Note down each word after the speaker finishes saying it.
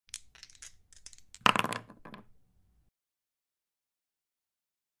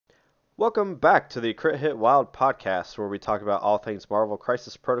Welcome back to the Crit Hit Wild podcast, where we talk about all things Marvel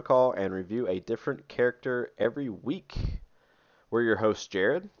Crisis Protocol and review a different character every week. We're your hosts,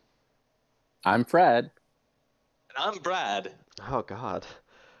 Jared. I'm Fred. And I'm Brad. Oh God,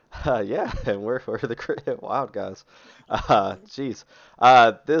 yeah, and we're the Crit Hit Wild guys. Jeez.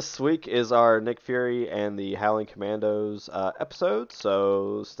 This week is our Nick Fury and the Howling Commandos episode,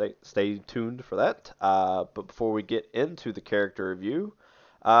 so stay tuned for that. But before we get into the character review,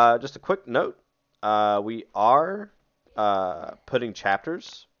 just a quick note. We are putting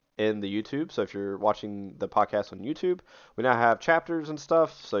chapters in the YouTube. So if you're watching the podcast on YouTube, we now have chapters and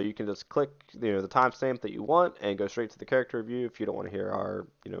stuff. So you can just click, the timestamp that you want and go straight to the character review if you don't want to hear our,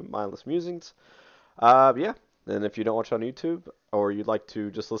 mindless musings. Yeah. And if you don't watch on YouTube or you'd like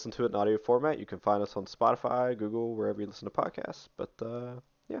to just listen to it in audio format, you can find us on Spotify, Google, wherever you listen to podcasts. But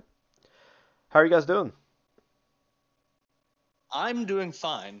yeah. How are you guys doing? I'm doing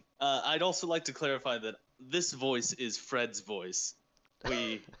fine. I'd also like to clarify that this voice is Fred's voice.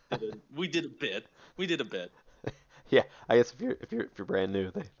 We did a bit. We did a bit. Yeah, I guess if you're brand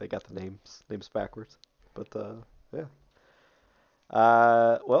new, they got the names backwards. But yeah.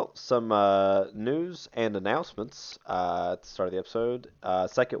 Well, some news and announcements at the start of the episode.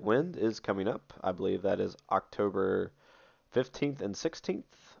 Second Wind is coming up. I believe that is October 15th and 16th.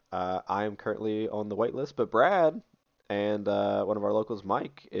 I am currently on the wait list, but Brad and one of our locals,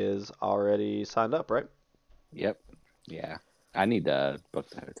 Mike, is already signed up, right? Yep. Yeah. I need to book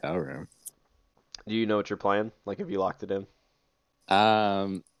the hotel room. Do you know what you're playing? Like, have you locked it in?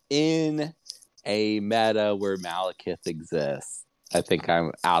 In a meta where Malekith exists, I think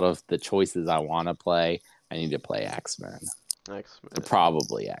I'm out of the choices I want to play. I need to play X-Men. X-Men.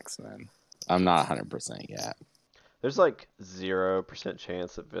 Probably X-Men. I'm not 100% yet. There's like 0%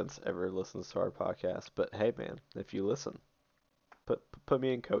 chance that Vince ever listens to our podcast, but hey, man, if you listen, put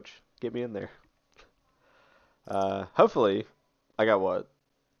me in, coach. Get me in there. Hopefully, I got what,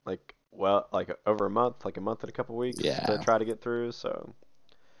 like over a month, like a month and a couple weeks to try to get through. So,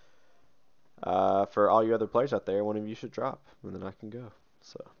 for all you other players out there, one of you should drop, and then I can go.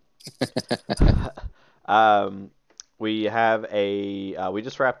 So, we have we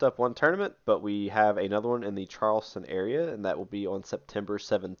just wrapped up one tournament, but we have another one in the Charleston area, and that will be on September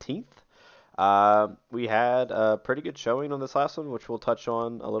 17th. We had a pretty good showing on this last one, which we'll touch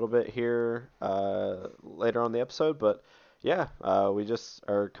on a little bit here later on the episode. But yeah, we just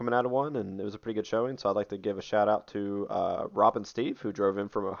are coming out of one, and it was a pretty good showing. So I'd like to give a shout out to Rob and Steve, who drove in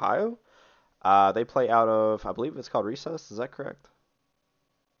from Ohio. They play out of, I believe it's called Recess. Is that correct?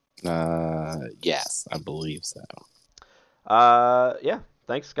 Yes, I believe so. Yeah.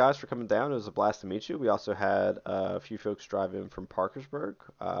 Thanks, guys, for coming down. It was a blast to meet you. We also had a few folks drive in from Parkersburg.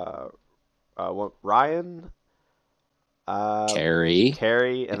 Ryan,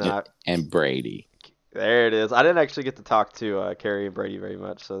 Carrie, and then and Brady. There it is. I didn't actually get to talk to Carrie and Brady very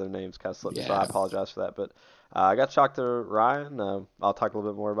much, so their names kind of slipped me. So I apologize for that. But I got to talk to Ryan. I'll talk a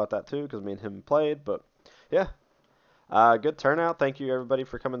little bit more about that too, because me and him played. But yeah, good turnout. Thank you everybody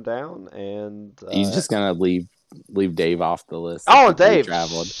for coming down. And he's just gonna leave Dave off the list. Oh, Dave!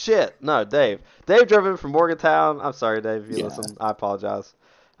 Shit, no, Dave. Dave drove in from Morgantown. I'm sorry, Dave, if you listen. I apologize.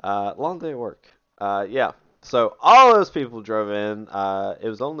 Long day at work. Yeah. So all those people drove in. It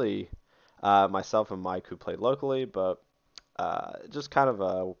was only myself and Mike who played locally, but just kind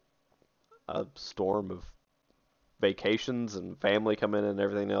of a storm of vacations and family coming in and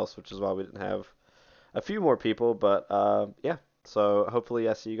everything else, which is why we didn't have a few more people. But yeah. So hopefully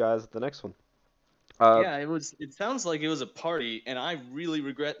I see you guys at the next one. Yeah, it sounds like it was a party, and I really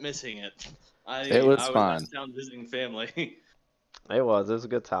regret missing it. It was fun. Down visiting family. It was a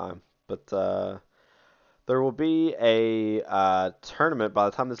good time. But there will be a tournament by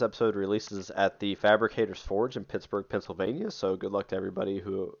the time this episode releases at the Fabricators Forge in Pittsburgh, Pennsylvania. So good luck to everybody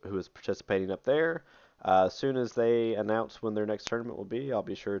who is participating up there. As soon as they announce when their next tournament will be, I'll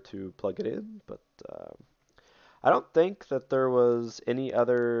be sure to plug it in. But I don't think that there was any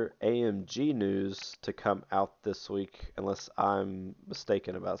other AMG news to come out this week, unless I'm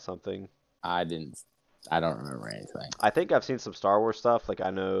mistaken about something. I don't remember anything. I think I've seen some Star Wars stuff. Like I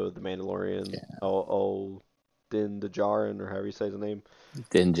know the Mandalorian, old Din Djarin, or however you say his name.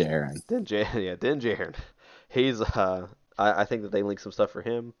 Din Djarin. Din Djarin. He's I think that they linked some stuff for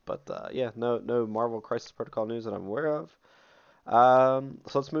him, but yeah, no Marvel Crisis Protocol news that I'm aware of. So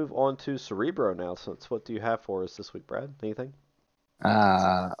let's move on to Cerebro now. So what do you have for us this week, Brad? Anything?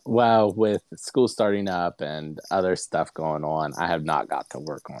 Well, with school starting up and other stuff going on, I have not got to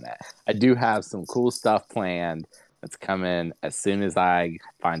work on it. I do have some cool stuff planned that's coming as soon as I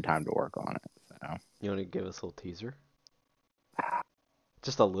find time to work on it. So you want to give us a little teaser?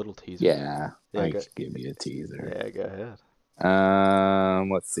 Just a little teaser. Yeah, Yeah, I go, could give you a teaser. yeah, go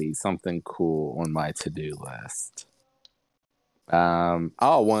ahead. Let's see, something cool on my to-do list. One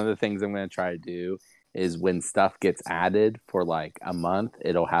of the things I'm going to try to do is when stuff gets added for like a month,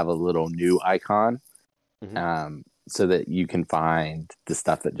 it'll have a little new icon, Mm-hmm. so that you can find the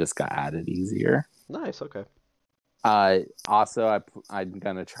stuff that just got added easier. Nice. Okay. Also, I'm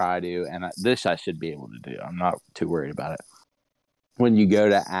going to try to, and this I should be able to do. I'm not too worried about it. When you go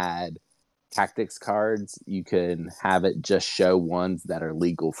to add tactics cards, you can have it just show ones that are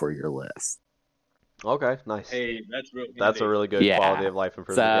legal for your list. Okay. Nice. Hey, that's real That's a handy. really good quality of life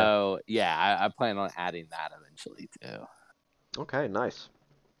improvement. Yeah. So yeah, I plan on adding that eventually too. Okay. Nice.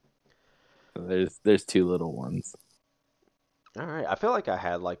 So there's two little ones. All right. I feel like I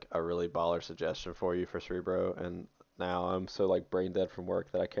had like a really baller suggestion for you for Cerebro, and now I'm so like brain dead from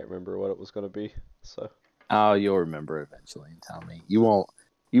work that I can't remember what it was going to be. So Oh, you'll remember eventually and tell me. You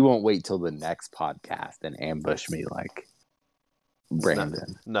won't wait till the next podcast and ambush me like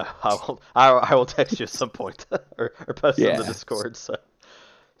Brandon. no, I will. I will text you at some point or post in the Yeah. Discord.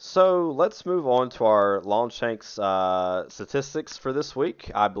 So let's move on to our Longshanks statistics for this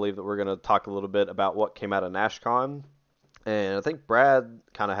week. I believe that we're going to talk a little bit about what came out of NashCon, and I think Brad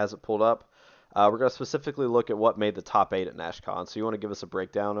kind of has it pulled up. We're going to specifically look at what made the top 8 at NashCon. So you want to give us a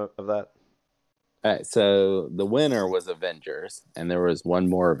breakdown of that? All right, so the winner was Avengers, and there was one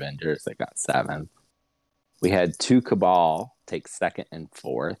more Avengers that got 7. We had 2 Cabal take 2nd and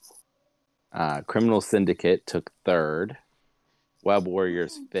 4th. Criminal Syndicate took 3rd. Web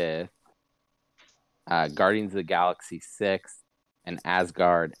Warriors 5th. Guardians of the Galaxy 6th. And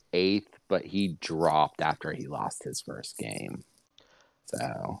Asgard 8th, but he dropped after he lost his first game.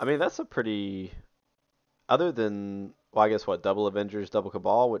 So I mean, that's a pretty. Other than, well, I guess what, double Avengers, double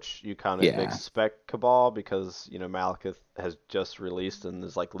Cabal, which you kind of yeah, expect Cabal because, Malekith has just released and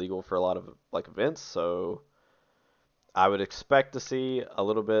is like legal for a lot of like events, so I would expect to see a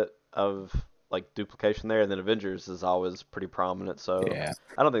little bit of like duplication there, and then Avengers is always pretty prominent, so yeah.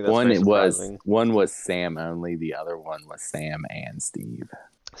 I don't think that's very surprising. One was Sam only, the other one was Sam and Steve.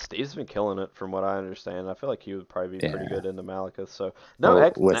 Steve's been killing it from what I understand. I feel like he would probably be pretty Yeah. good into Malekith, so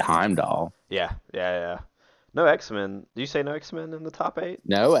With Heimdall. yeah. No X-Men. Do you say no X-Men in the top 8?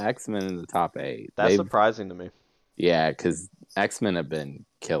 No X-Men in the top 8. That's surprising to me. Yeah, because X-Men have been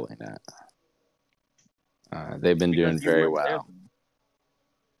killing it. They've been doing very well.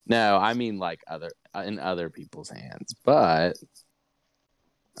 No, I mean like in other people's hands. But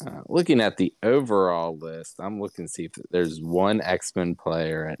looking at the overall list, I'm looking to see if there's one X-Men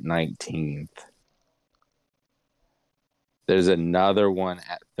player at 19th. There's another one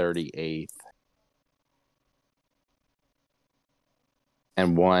at 38th.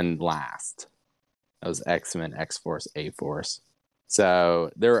 And one last. That was X-Men, X-Force, A-Force.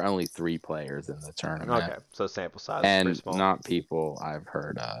 So there were only 3 players in the tournament. Okay, so sample size and is pretty small. Not people I've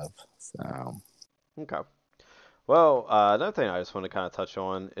heard of. So okay. Well, another thing I just want to kind of touch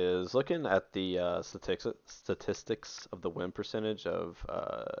on is looking at the statistics of the win percentage of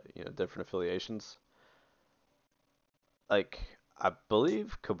different affiliations. Like I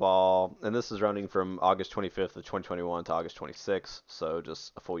believe Cabal, and this is running from August 25th of 2021 to August 26th, so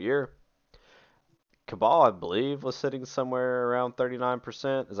just a full year. Cabal, I believe, was sitting somewhere around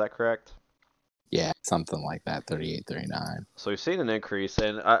 39%. Is that correct? yeah, something like that, 38, 39. So we've seen an increase,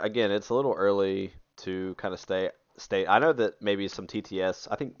 and again, it's a little early to kind of state. I know that maybe some TTS.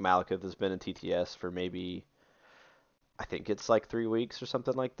 I think Malekith has been in TTS for maybe, I think it's like 3 weeks or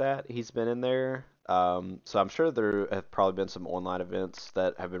something like that. He's been in there. So I'm sure there have probably been some online events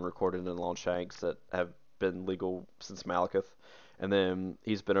that have been recorded in Longshanks that have been legal since Malekith. And then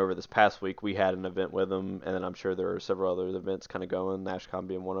he's been over this past week. We had an event with him, and then I'm sure there are several other events kind of going, NashCon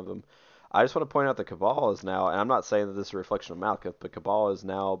being one of them. I just want to point out that Cabal is now, and I'm not saying that this is a reflection of Malekith, but Cabal is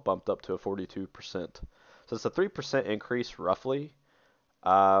now bumped up to a 42%. So it's a 3% increase roughly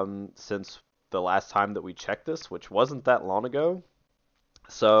since the last time that we checked this, which wasn't that long ago.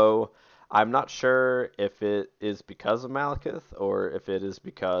 So I'm not sure if it is because of Malekith or if it is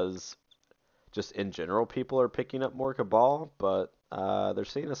because just in general people are picking up more Cabal, but they're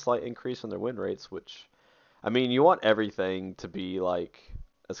seeing a slight increase in their win rates, which, I mean, you want everything to be like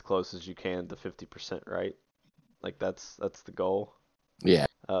as close as you can to 50%, right? Like that's the goal. Yeah.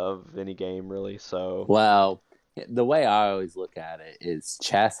 Of any game, really. So well, the way I always look at it is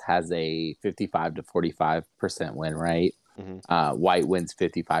chess has a 55 to 45% win rate. White wins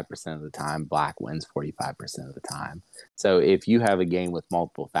 55% of the time, black wins 45% of the time. So if you have a game with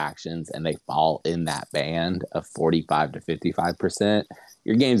multiple factions and they fall in that band of 45 to 55%,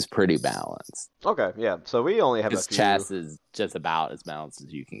 your game's pretty balanced. Okay, yeah. So we only have a Because few. chess is just about as balanced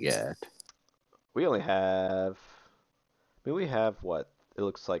as you can get. We only have. I mean, we have what it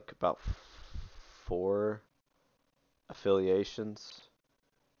looks like about 4 affiliations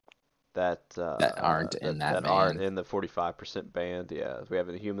That aren't in that that aren't band. in the 45% band. Yeah, we have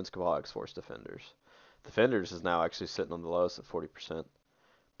the Humans, Cabal, X-Force, Defenders. Defenders is now actually sitting on the lowest at 40%,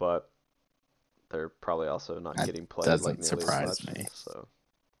 but they're probably also not That getting played like doesn't nearly as surprise much. me. So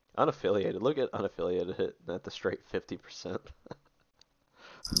unaffiliated, look at unaffiliated hitting at the straight 50%.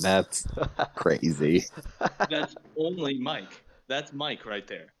 That's crazy. That's only Mike. That's Mike right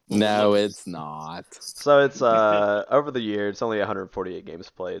there. No, it's not. So it's over the year, it's only 148 games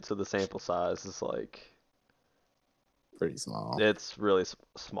played, so the sample size is like Pretty small. it's really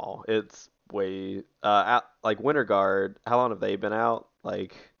small. It's way like Winter Guard. How long have they been out?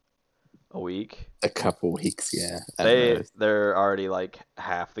 Like a week. A couple weeks, yeah. At most. They're already like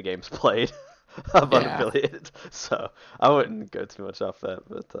half the games played of Yeah. unaffiliated, so I wouldn't go too much off that.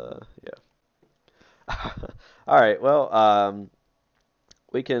 But yeah. All right. Well,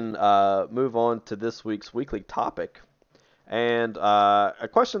 we can move on to this week's weekly topic. And a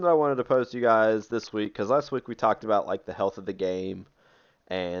question that I wanted to pose to you guys this week, because last week we talked about like the health of the game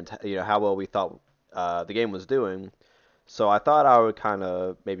and how well we thought the game was doing. So I thought I would kind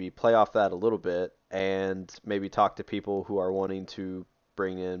of maybe play off that a little bit and maybe talk to people who are wanting to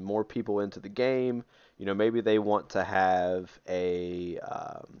bring in more people into the game. Maybe they want to have a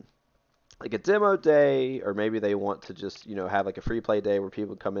like a demo day, or maybe they want to just have like a free play day where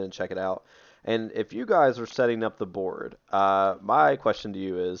people come in and check it out. And if you guys are setting up the board, my question to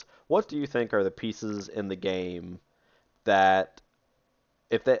you is, what do you think are the pieces in the game that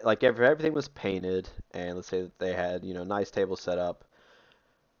if everything was painted and let's say that they had nice tables set up,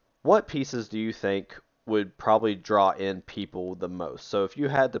 what pieces do you think would probably draw in people the most? So if you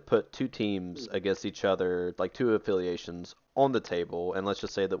had to put two teams against each other, like two affiliations on the table, and let's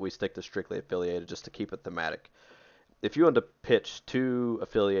just say that we stick to strictly affiliated just to keep it thematic. If you wanted to pitch two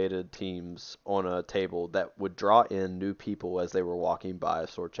affiliated teams on a table that would draw in new people as they were walking by,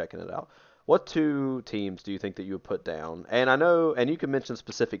 sort of checking it out, what two teams do you think that you would put down? And I know, and you can mention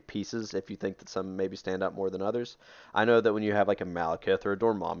specific pieces if you think that some maybe stand out more than others. I know that when you have like a Malekith or a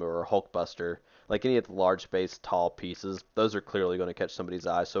Dormammu or a Hulkbuster, like any of the large base tall pieces, those are clearly going to catch somebody's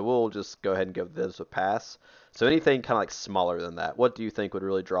eye. So we'll just go ahead and give those a pass. So anything kind of like smaller than that, what do you think would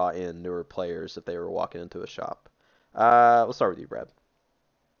really draw in newer players if they were walking into a shop? We'll start with you, Brad.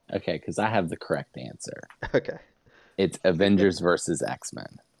 Okay, because I have the correct answer. Okay. It's Avengers versus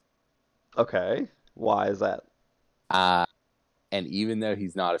X-Men. Okay. Why is that? And even though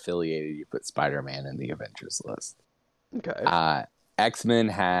he's not affiliated, you put Spider-Man in the Avengers list. Okay. X-Men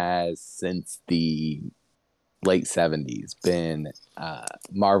has, since the late 70s, been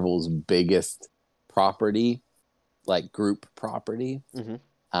Marvel's biggest property, like group property. Mm-hmm.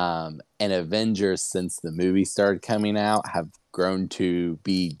 And Avengers, since the movie started coming out, have grown to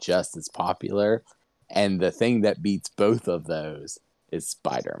be just as popular. And the thing that beats both of those is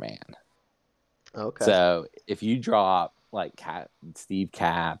Spider-Man. Okay. So if you drop like Steve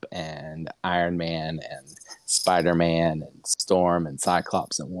Cap and Iron Man and Spider-Man and Storm and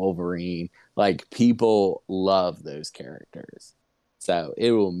Cyclops and Wolverine, like people love those characters. So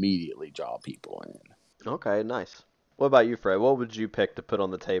it will immediately draw people in. Okay, nice. What about you, Fred? What would you pick to put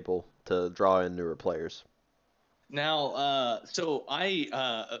on the table to draw in newer players? Now, so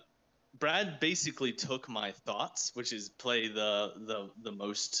Brad basically took my thoughts, which is play the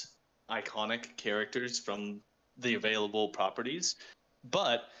most iconic characters from the available properties.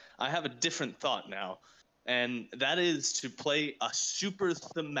 But I have a different thought now, and that is to play a super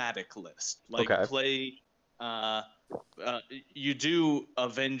thematic list. Like Okay. play, you do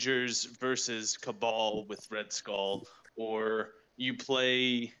Avengers versus Cabal with Red Skull, or you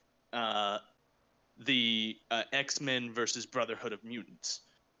play the X-Men versus Brotherhood of Mutants.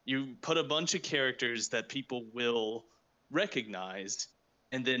 You put a bunch of characters that people will recognize,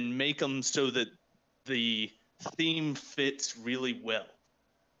 and then make them so that the theme fits really well.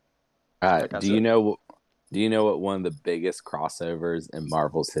 Do you know? Do you know what one of the biggest crossovers in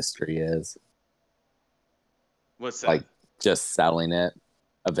Marvel's history is? What's that? Like just selling it,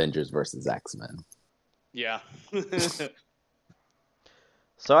 Avengers versus X-Men. Yeah.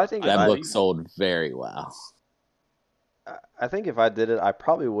 So I think that book sold very well. I think if I did it, I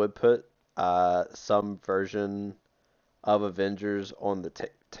probably would put some version of Avengers on the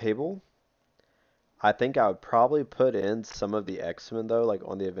table. I think I would probably put in some of the X-Men though, like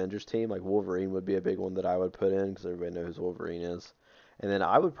on the Avengers team. Like Wolverine would be a big one that I would put in because everybody knows who Wolverine is. And then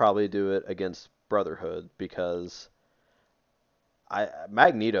I would probably do it against Brotherhood because I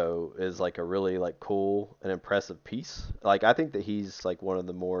Magneto is like a really like cool and impressive piece. Like I think that he's like one of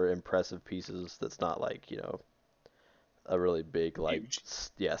the more impressive pieces that's not like, a really big like Huge.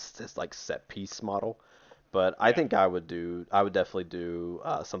 yes, it's like set piece model. But I Yeah. think I would definitely do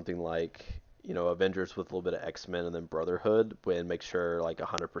something like Avengers with a little bit of X-Men and then Brotherhood and make sure like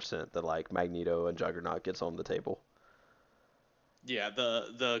 100% that like Magneto and Juggernaut gets on the table. Yeah,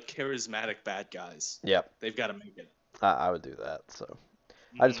 the charismatic bad guys. Yep, They've got to make it. I would do that. So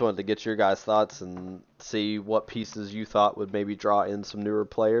I just Hmm. wanted to get your guys' thoughts and see what pieces you thought would maybe draw in some newer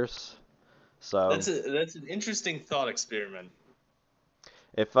players. So That's an interesting thought experiment.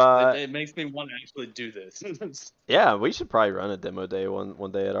 if It makes me want to actually do this. yeah, we should probably run a demo day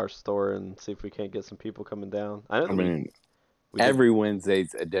one day at our store and see if we can't get some people coming down. I know I that mean, we did. every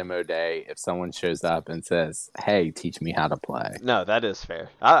Wednesday's a demo day. If someone shows up and says, "Hey, teach me how to play," No, that is fair.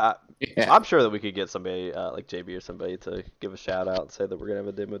 yeah, I'm sure that we could get somebody like JB or somebody to give a shout out and say that we're gonna have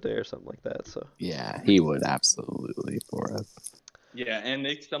a demo day or something like that. So yeah, he would absolutely for us. Yeah, and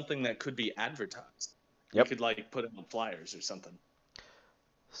it's something that could be advertised. We yep. could like put it on flyers or something.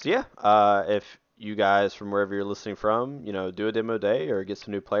 So yeah, if you guys from wherever you're listening from, do a demo day or get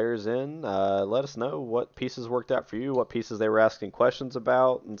some new players in, let us know what pieces worked out for you, what pieces they were asking questions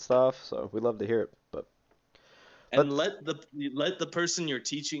about and stuff. So we'd love to hear it. But And let's. let the person you're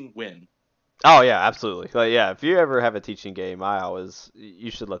teaching win. Oh yeah, absolutely. Like, yeah, if you ever have a teaching game,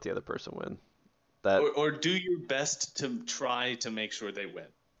 you should let the other person win. That Or do your best to try to make sure they win.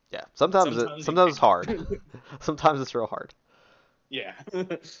 yeah. Sometimes you Sometimes it's hard. can't. Sometimes it's real hard. Yeah.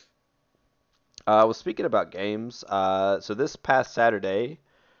 Well, speaking about games, so this past Saturday,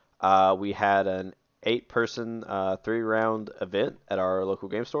 we had an eight-person, three-round event at our local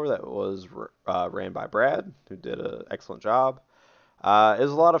game store that was ran by Brad, who did an excellent job. It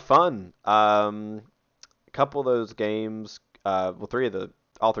was a lot of fun. A couple of those games, well,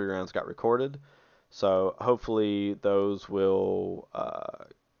 all three rounds got recorded, so hopefully those will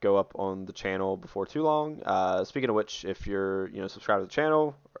go up on the channel before too long. Speaking of which, if you're subscribed to the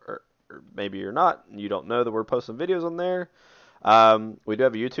channel, or maybe you're not, and you don't know that we're posting videos on there, we do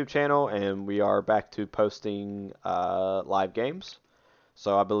have a YouTube channel, and we are back to posting live games.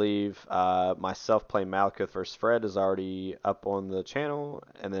 So I believe myself playing Malekith versus Fred is already up on the channel,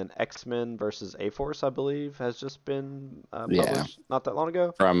 and then X-Men versus A-Force, I believe, has just been Yeah, published not that long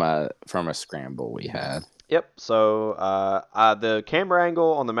ago. from a scramble we had. Yep. So the camera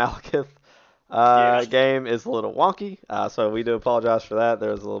angle on the Malekith Yeah. game is a little wonky, so we do apologize for that.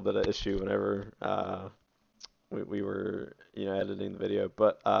 There was a little bit of issue whenever we were editing the video,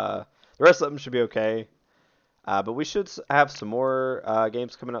 but the rest of them should be okay. But we should have some more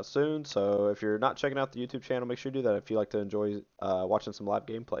games coming out soon. So if you're not checking out the YouTube channel, make sure you do that if you like to enjoy watching some live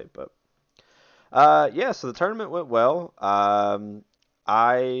gameplay. But yeah, so the tournament went well.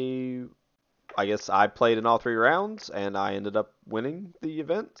 I I guess I played in all three rounds and I ended up winning the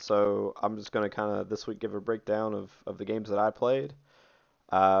event. So I'm just gonna kind of this week give a breakdown of the games that I played.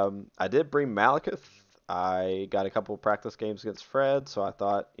 I did bring Malekith. I got a couple of practice games against Fred, so I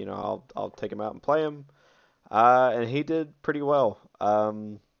thought, I'll take him out and play him. And he did pretty well.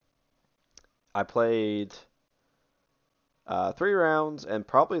 I played three rounds, and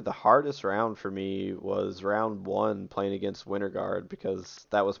probably the hardest round for me was round one playing against Winter Guard because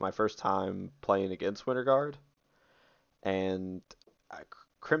that was my first time playing against Winter Guard. And uh,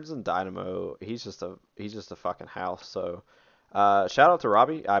 Crimson Dynamo, he's just a fucking house. So shout out to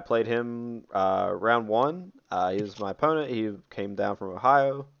Robbie. I played him round one. He was my opponent. He came down from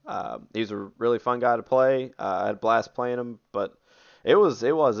Ohio. He's a really fun guy to play. I had a blast playing him, but it was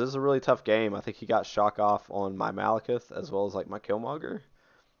a really tough game. I think he got shock off on my Malekith as well as like my Killmonger,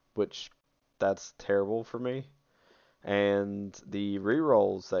 which that's terrible for me. And the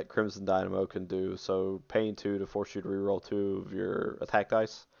rerolls that Crimson Dynamo can do, so paying two to force you to reroll two of your attack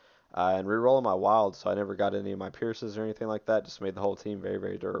dice, and rerolling my wilds, so I never got any of my pierces or anything like that. Just made the whole team very,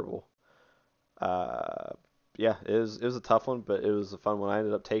 very durable. Uh, yeah, it was a tough one, but it was a fun one. I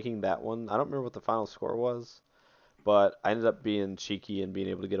ended up taking that one. I don't remember what the final score was, but I ended up being cheeky and being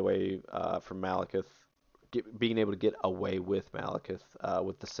able to get away from Malekith, being able to get away with Malekith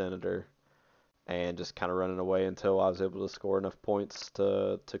with the Senator, and just kind of running away until I was able to score enough points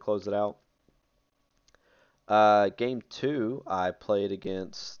to close it out. Game two, I played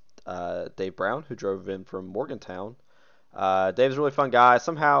against Dave Brown, who drove in from Morgantown. Dave's a really fun guy.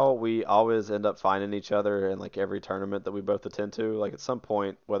 Somehow we always end up finding each other in like every tournament that we both attend to. Like at some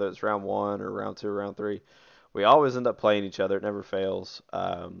point, whether it's round one or round two or round three, we always end up playing each other. It never fails.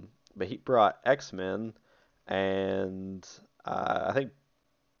 But he brought X-Men, and I think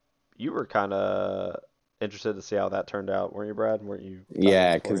you were kind of interested to see how that turned out, weren't you, Brad? Weren't you excited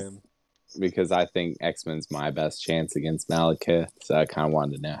Yeah, for him? because I think X-Men's my best chance against Malekith, so I kind of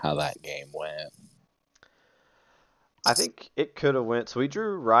wanted to know how that game went. I think it could have went. So we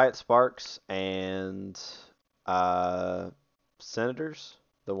drew Riot Sparks and uh, Senators,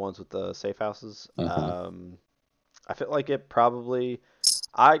 the ones with the safe houses. Uh-huh. I feel like it probably.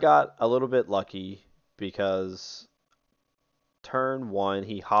 I got a little bit lucky because turn one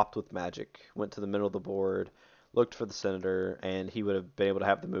he hopped with magic, went to the middle of the board, looked for the Senator, and he would have been able to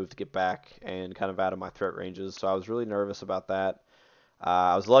have the move to get back and kind of out of my threat ranges. So I was really nervous about that.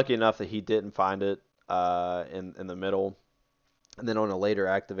 I was lucky enough that he didn't find it in the middle. And then on a later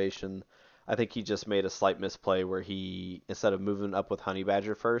activation, I think he just made a slight misplay where he, instead of moving up with Honey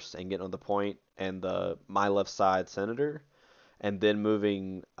Badger first and getting on the point and the my left side Senator, and then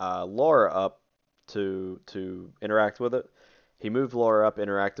moving Laura up to interact with it, he moved Laura up,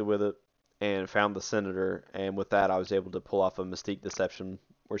 interacted with it, and found the Senator. And with that, I was able to pull off a Mystique Deception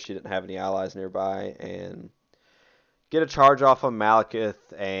where she didn't have any allies nearby and get a charge off on Malekith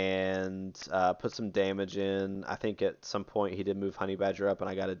and put some damage in. I think at some point he did move Honey Badger up, and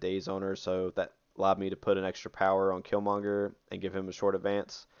I got a daze on her, so that allowed me to put an extra power on Killmonger and give him a short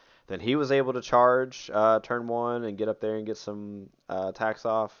advance. Then he was able to charge turn one and get up there and get some attacks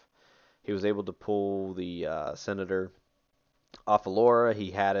off. He was able to pull the Senator off of Laura.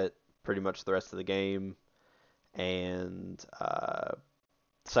 He had it pretty much the rest of the game, and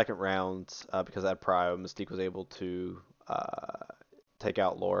second round, because I had Prio, Mystique was able to take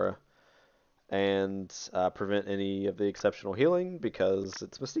out Laura and prevent any of the exceptional healing because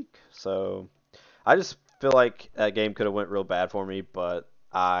it's Mystique. So I just feel like that game could have went real bad for me, but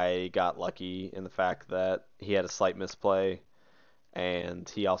I got lucky in the fact that he had a slight misplay and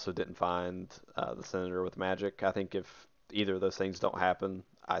he also didn't find the Senator with magic. I think if either of those things don't happen,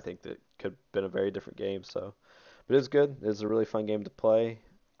 I think that could have been a very different game. So, but it was good. It was a really fun game to play.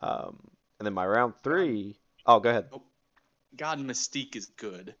 And then my round God, three. Oh, go ahead. oh, God, Mystique is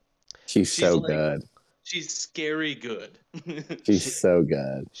good. She's She's so like, good. she's scary good. She's She so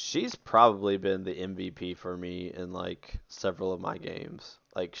good. she's probably been the MVP for me in like several of my games.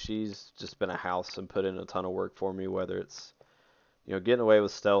 Like she's just been a house and put in a ton of work for me, whether it's getting away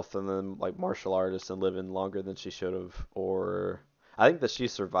with stealth and then like martial artists and living longer than she should have, or I think that she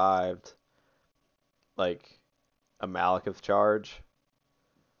survived like a Malekith charge,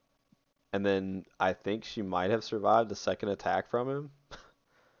 and then I think she might have survived a second attack from him.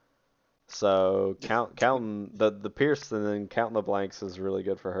 So counting the Pierce and then counting the blanks is really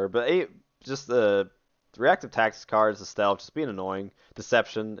good for her. But just the reactive tactics cards, the stealth, just being annoying.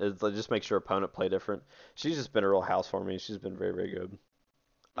 Deception is like, just make sure opponent play different. She's just been a real house for me. She's been very very good.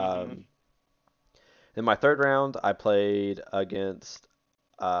 hmm Um, in my third round, I played against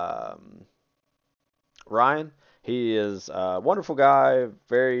um, Ryan. He is a wonderful guy,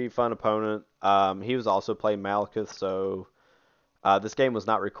 very fun opponent. He was also playing Malekith, so this game was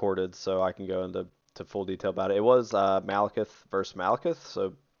not recorded, so I can go into full detail about it. It was Malekith versus Malekith,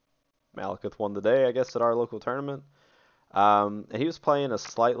 so Malekith won the day, I guess, at our local tournament. And he was playing a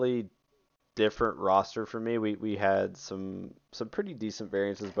slightly different roster for me. We had some pretty decent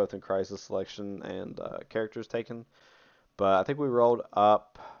variances both in crisis selection and characters taken, but I think we rolled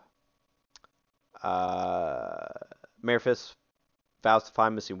up uh, Merefist Vows to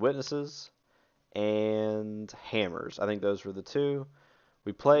Find Missing Witnesses and Hammers. I think those were the two.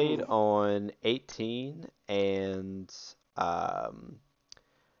 We played Ooh. on 18, and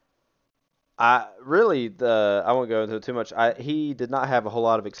I won't go into it too much. He did not have a whole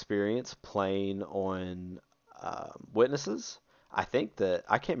lot of experience playing on Witnesses. I think that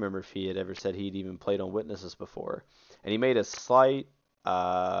I can't remember if he had ever said he'd even played on Witnesses before, and he made a slight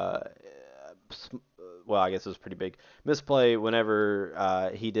uh, well, I guess it was pretty big misplay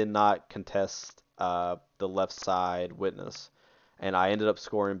whenever he did not contest the left side witness, and I ended up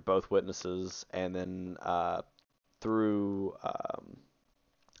scoring both witnesses, and then through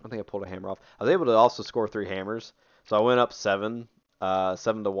I think I pulled a hammer off. I was able to also score three hammers, so I went up 7-1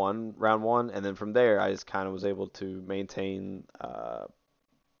 round one, and then from there I just kind of was able to maintain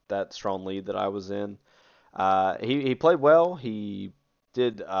that strong lead that I was in. He played well. He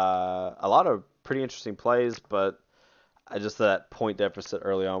did a lot of pretty interesting plays, but I just that point deficit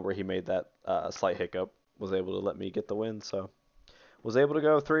early on where he made that slight hiccup was able to let me get the win. So was able to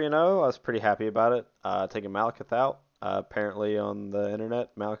go 3-0. I was pretty happy about it. Taking Malekith out. apparently on the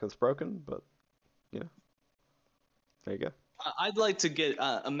internet, Malekith's broken, but you know, there you go. I'd like to get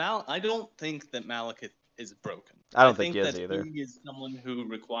I don't think that Malekith is broken. I I don't think he think is that either. he is someone who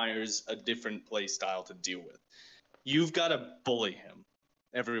requires a different play style to deal with. You've got to bully him.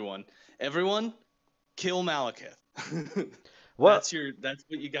 Everyone, kill Malekith. Well, That's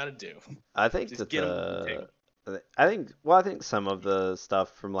what you got to do. I think Just that get him off the table. I think some of the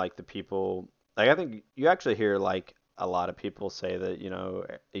stuff from like the people, like I think you actually hear like a lot of people say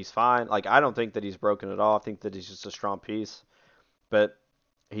that, he's fine. Like I don't think that he's broken at all. I think that he's just a strong piece, but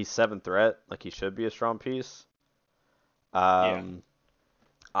he's seventh threat, like he should be a strong piece. Yeah. Um,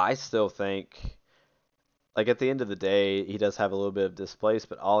 I still think, like at the end of the day, he does have a little bit of displace,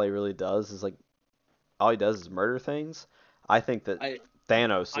 but all he does is murder things. I think that I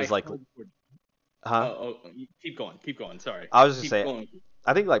Thanos I is like, hardcore. huh? Keep going. Keep going. Sorry. I was just Keep saying, going.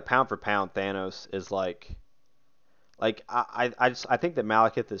 I think like pound for pound, Thanos is I think that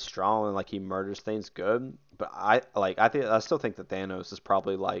Malekith is strong and like he murders things good, but I still think that Thanos is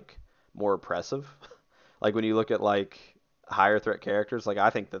probably like more oppressive. Like when you look at like higher threat characters, like I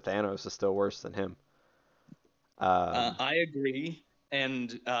think that Thanos is still worse than him. Um, I agree,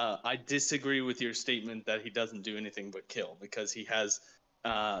 and I disagree with your statement that he doesn't do anything but kill because he has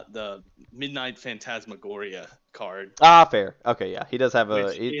the Midnight Phantasmagoria card, Fair. Okay, yeah, which is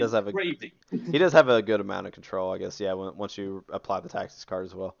crazy. he does have a good amount of control, I guess. Yeah, once you apply the tactics card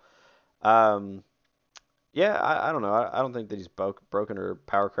as well. Um, yeah, I don't know. I don't think that he's broken or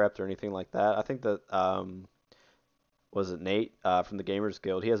power crept or anything like that. I think that was it Nate from the Gamers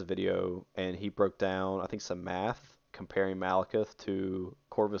Guild? He has a video and he broke down I think some math comparing Malekith to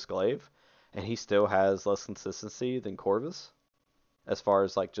Corvus Glaive, and he still has less consistency than Corvus as far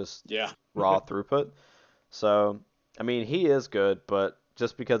as like just Yeah. raw throughput. So I mean he is good, but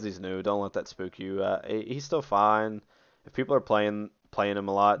just because he's new, don't let that spook you. He's still fine. If people are playing him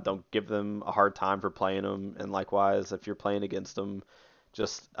a lot, don't give them a hard time for playing him. And likewise, if you're playing against him,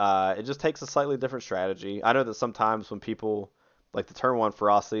 just it just takes a slightly different strategy. I know that sometimes when people like the turn one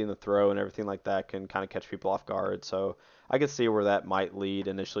ferocity and the throw and everything like that can kind of catch people off guard. So I can see where that might lead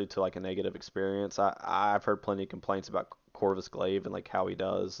initially to like a negative experience. I've heard plenty of complaints about Corvus Glaive and like how he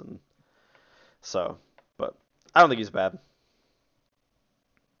does, and so, but I don't think he's bad.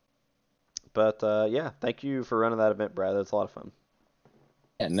 But yeah, thank you for running that event, Brad. That's a lot of fun.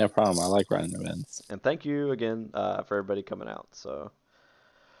 Yeah, no problem. I like running events. And thank you again for everybody coming out. So,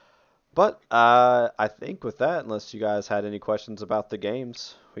 but I think with that, unless you guys had any questions about the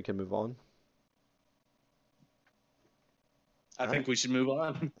games, we can move on. I think we should move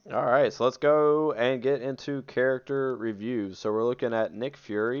on. All right, so let's go and get into character reviews. So we're looking at Nick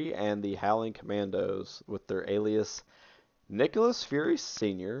Fury and the Howling Commandos with their alias Nicholas Fury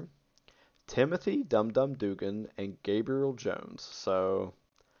Sr., Timothy Dum Dum Dugan, and Gabriel Jones. So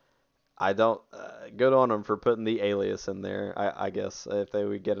I don't good on them for putting the alias in there. I guess if they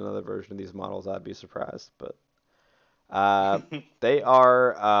would get another version of these models, I'd be surprised. But they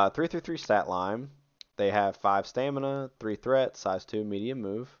are 3/3 stat line. They have 5 stamina, 3 threat, size 2 medium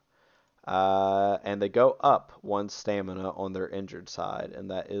move. And they go up 1 stamina on their injured side,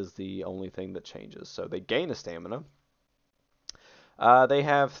 and that is the only thing that changes. So they gain a stamina. They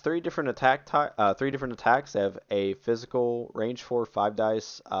have 3 different attacks. They have a physical range 4 5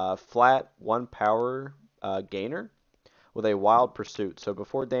 dice, flat 1 power gainer with a wild pursuit. So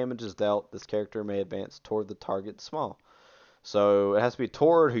before damage is dealt, this character may advance toward the target small. So it has to be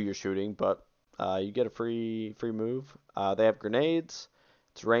toward who you're shooting, but you get a free move. They have grenades.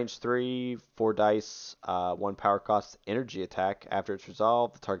 It's range 3, 4 dice, 1 power cost energy attack. After it's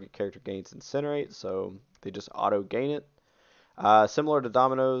resolved, the target character gains incinerate, so they just auto gain it. Similar to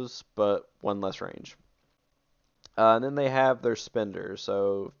Dominoes, but 1 less range. And then they have their spender.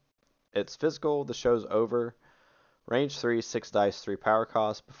 So it's physical, the show's over. Range 3, 6 dice, 3 power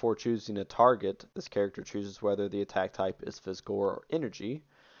cost. Before choosing a target, this character chooses whether the attack type is physical or energy.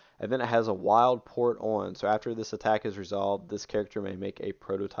 And then it has a wild port on. So after this attack is resolved, this character may make a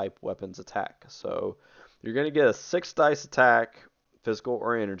prototype weapons attack. So you're going to get a 6 dice attack, physical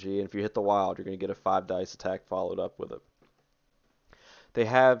or energy. And if you hit the wild, you're going to get a 5 dice attack followed up with it. They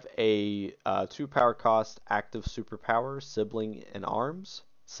have a 2 power cost active superpower, siblings in arms,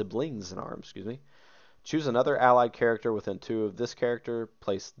 excuse me. Choose another allied character within 2 of this character,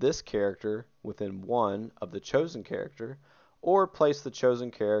 place this character within 1 of the chosen character, or place the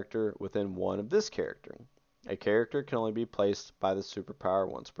chosen character within 1 of this character. A character can only be placed by the superpower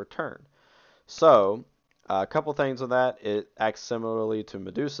once per turn. So, a couple things on that. It acts similarly to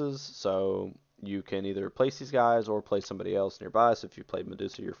Medusa's, so you can either place these guys or place somebody else nearby. So if you played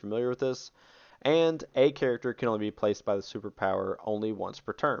Medusa, you're familiar with this. and a character can only be placed by the superpower only once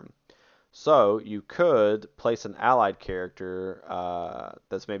per turn. So you could place an allied character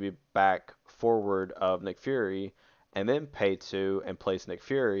that's maybe back forward of Nick Fury, and then pay 2 and place Nick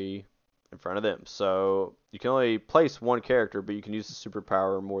Fury in front of them. So you can only place one character, but you can use the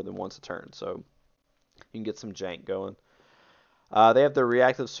superpower more than once a turn. So you can get some jank going. They have the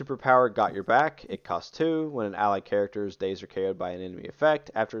reactive superpower Got Your Back. It costs 2. When an allied character is dazed or KO'd by an enemy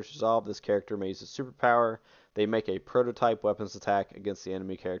effect, after it's resolved, this character may use its superpower. They make a prototype weapons attack against the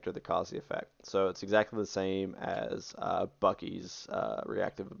enemy character that caused the effect. So it's exactly the same as Bucky's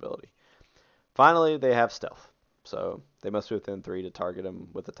reactive ability. Finally, they have stealth. So they must be within 3 to target them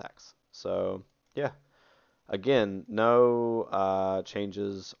with attacks. So, yeah. Again, no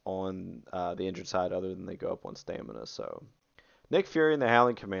changes on the injured side other than they go up on stamina. So Nick Fury and the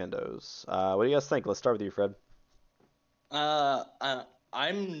Howling Commandos. What do you guys think? Let's start with you, Fred.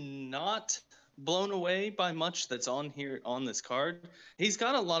 I'm not blown away by much that's on here on this card. He's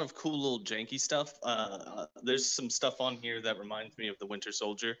got a lot of cool little janky stuff. There's some stuff on here that reminds me of the Winter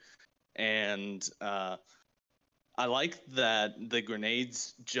Soldier, and I like that the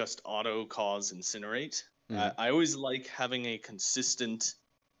grenades just auto cause incinerate. I always like having a consistent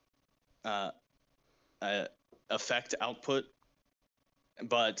effect output,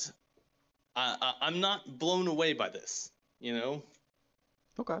 but I'm not blown away by this.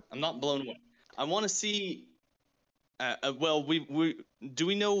 Okay. I'm not blown away. I want to see. Well, we do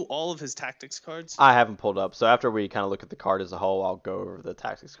we know all of his tactics cards? I haven't pulled up, so after we kind of look at the card as a whole, I'll go over the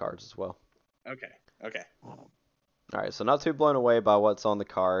tactics cards as well. Okay. All right, so not too blown away by what's on the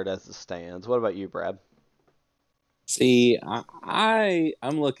card as it stands. What about you, Brad? See,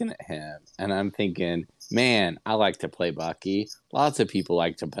 I'm looking at him and I'm thinking, man, I like to play Bucky. Lots of people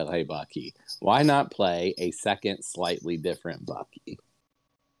like to play Bucky. Why not play a second, slightly different Bucky?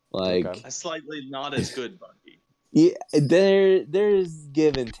 Okay. A slightly not as good Bucky. Yeah, there's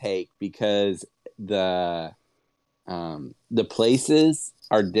give and take because the places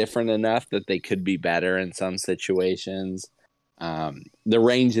are different enough that they could be better in some situations. The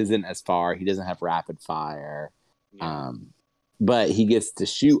range isn't as far. He doesn't have rapid fire. Yeah. But he gets to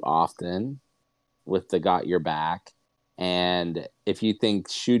shoot often with the Got Your Back. And if you think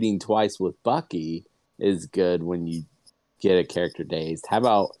shooting twice with Bucky is good when you get a character dazed, how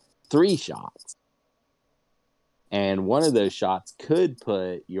about 3 shots? And one of those shots could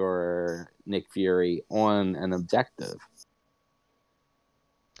put your Nick Fury on an objective.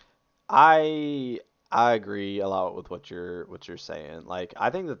 I agree a lot with what you're saying. Like, I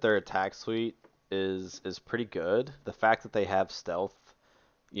think that their attack suite is pretty good. The fact that they have stealth,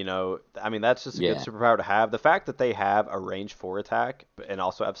 I mean, that's just a good superpower to have. The fact that they have a range 4 attack and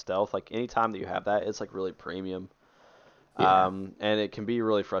also have stealth, like anytime that you have that, it's like really premium. Yeah. And it can be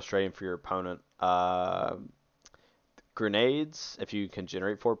really frustrating for your opponent. Grenades, if you can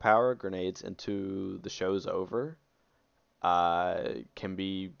generate 4 power, grenades into the show's over, can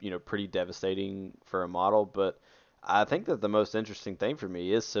be, pretty devastating for a model. But I think that the most interesting thing for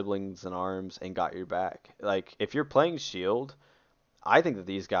me is Siblings in Arms and Got Your Back. Like, if you're playing Shield, I think that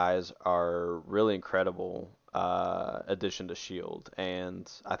these guys are really incredible addition to Shield.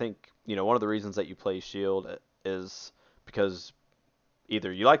 And I think, one of the reasons that you play Shield is because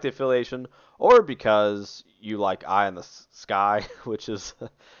either you like the affiliation or because you like Eye in the Sky, which is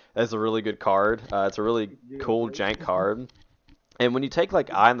that's a really good card. It's a really cool jank card. And when you take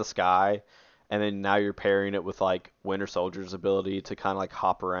like Eye in the Sky, and then now you're pairing it with like Winter Soldier's ability to kind of like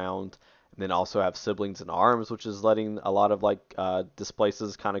hop around, and then also have Siblings in Arms, which is letting a lot of like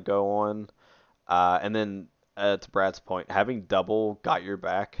displaces kind of go on. And then to Brad's point, having double Got Your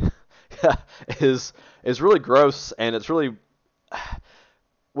Back is really gross, and it's really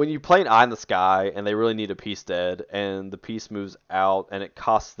when you play an Eye in the Sky and they really need a piece dead, and the piece moves out, and it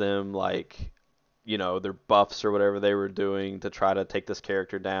costs them like, their buffs or whatever they were doing to try to take this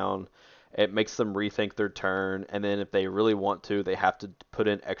character down. It makes them rethink their turn, and then if they really want to, they have to put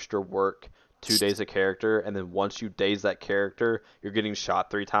in extra work to daze a character, and then once you daze that character, you're getting shot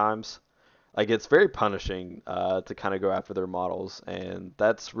 3 times. Like, it's very punishing to kind of go after their models, and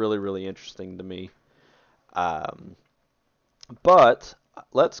that's really, really interesting to me. But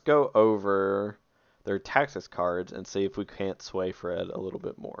let's go over their tactics cards and see if we can't sway Fred a little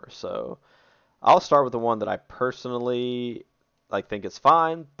bit more. So I'll start with the one that I personally think it's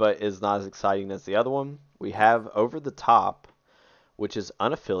fine, but is not as exciting as the other one. We have Over the Top, which is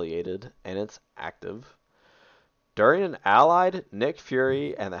unaffiliated and it's active. During an allied Nick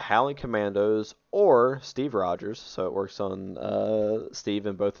Fury and the Howling Commandos or Steve Rogers, so it works on Steve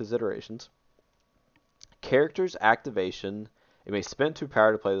in both his iterations. Character's activation, it may spend 2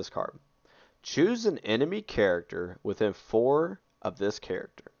 power to play this card. Choose an enemy character within 4 of this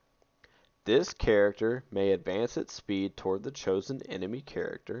character. This character may advance its speed toward the chosen enemy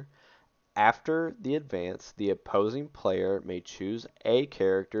character. After the advance, the opposing player may choose a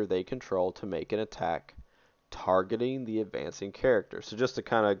character they control to make an attack targeting the advancing character. So just to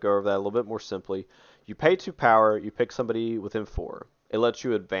kind of go over that a little bit more simply, you pay 2 power, you pick somebody within 4. It lets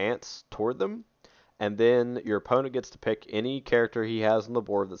you advance toward them, and then your opponent gets to pick any character he has on the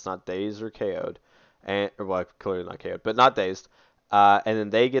board that's not dazed or KO'd, well, clearly not KO'd, but not dazed, and then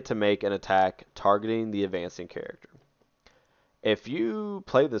they get to make an attack targeting the advancing character. If you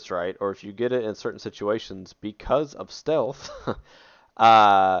play this right, or if you get it in certain situations because of stealth,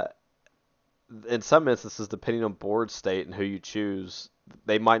 uh, in some instances, depending on board state and who you choose,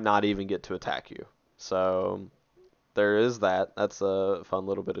 they might not even get to attack you. So there is that. That's a fun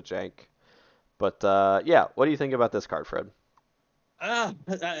little bit of jank. But yeah, what do you think about this card, Fred? I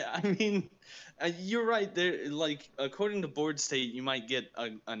mean, you're right. There, like according to board state, you might get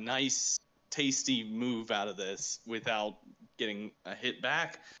a nice, tasty move out of this without getting a hit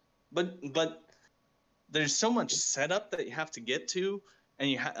back. But there's so much setup that you have to get to,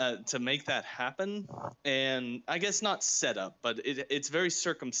 and to make that happen. And I guess not setup, but it's very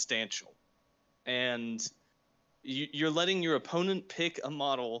circumstantial. And you're letting your opponent pick a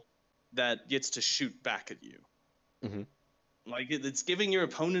model that gets to shoot back at you. Mm-hmm. Like it's giving your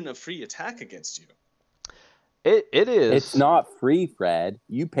opponent a free attack against you. It is. It's not free, Fred.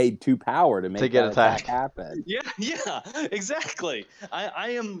 You paid 2 power to make get that attack happen. Yeah, exactly.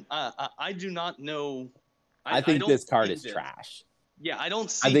 I do not know. I think don't this card see is this. trash. Yeah, I don't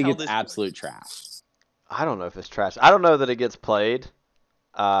see. I think how it's this absolute works. trash. I don't know if it's trash. I don't know that it gets played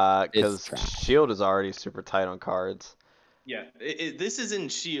It's because trash. Shield is already super tight on cards. Yeah, this is in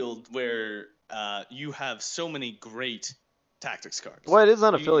Shield where you have so many great tactics cards. Well, it is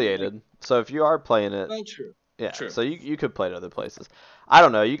unaffiliated, so if you are playing it, Well, true. yeah, True. so you could play it other places. I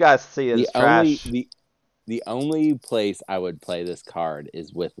don't know. You guys see it as trash. The only place I would play this card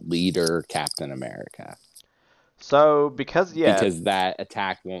is with Leader Captain America. So because that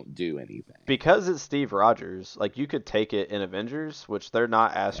attack won't do anything. Because it's Steve Rogers, like you could take it in Avengers, which they're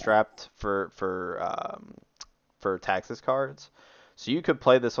not as strapped for Taxes cards. So you could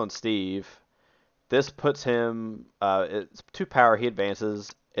play this on Steve. This puts him it's 2 power, he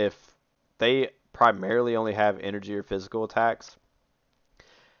advances. If they primarily only have energy or physical attacks,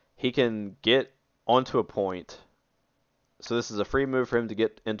 he can get onto a point. So this is a free move for him to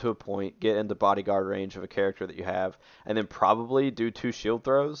get into a point, get into bodyguard range of a character that you have, and then probably do 2 shield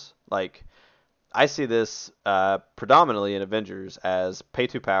throws. Like, I see this predominantly in Avengers as pay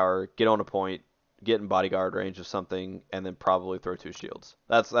 2 power, get on a point, get in bodyguard range of something, and then probably throw 2 shields.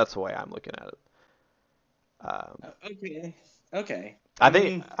 That's the way I'm looking at it. Okay. I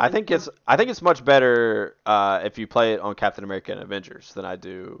think it's much better if you play it on Captain America and Avengers than I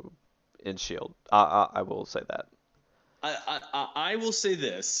do in Shield. I will say that. I will say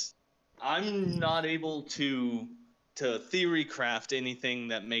this: I'm not able to theory craft anything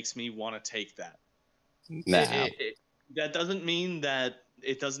that makes me want to take that. No. That doesn't mean that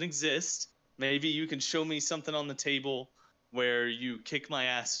it doesn't exist. Maybe you can show me something on the table where you kick my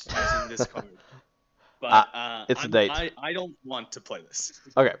ass using this card. But it's a date. I don't want to play this.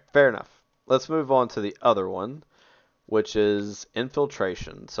 Okay, fair enough. Let's move on to the other one, which is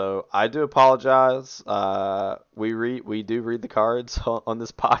Infiltration. So I do apologize. We do read the cards on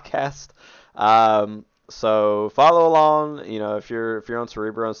this podcast. So follow along. You know, if you're on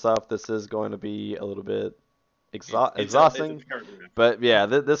Cerebro and stuff, this is going to be a little bit exhausting. But yeah,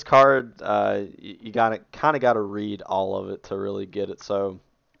 this card you kind of got to read all of it to really get it. So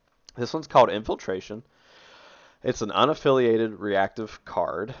this one's called Infiltration. It's an unaffiliated reactive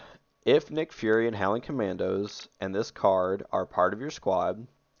card. If Nick Fury and Howling Commandos and this card are part of your squad,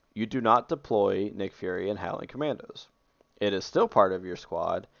 you do not deploy Nick Fury and Howling Commandos. It is still part of your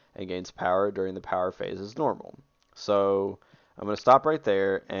squad and gains power during the power phase as normal. So I'm going to stop right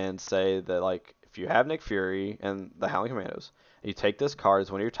there and say that, like, if you have Nick Fury and the Howling Commandos, and you take this card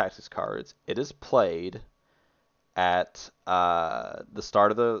as one of your tactics cards, it is played at the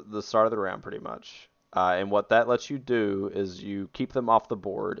start of the round pretty much. And what that lets you do is you keep them off the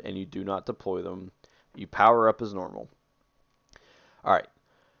board and you do not deploy them. You power up as normal. Alright.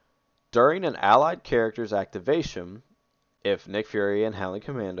 During an allied character's activation, if Nick Fury and Howling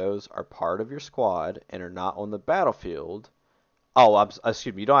Commandos are part of your squad and are not on the battlefield,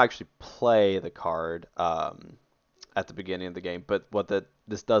 excuse me, you don't actually play the card at the beginning of the game, but what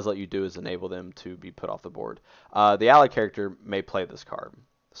this does let you do is enable them to be put off the board. The allied character may play this card.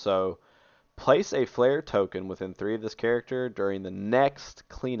 So Place a flare token within 3 of this character during the next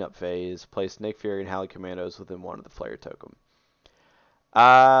cleanup phase. Place Nick Fury and Howling Commandos within 1 of the flare token.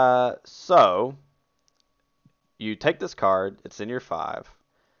 So you take this card. It's in your 5.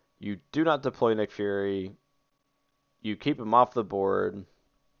 You do not deploy Nick Fury. You keep him off the board.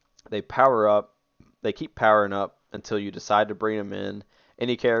 They power up. They keep powering up until you decide to bring them in.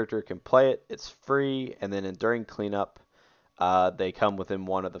 Any character can play it. It's free, and then during cleanup, they come within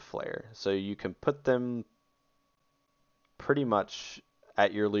 1 of the flare. So you can put them pretty much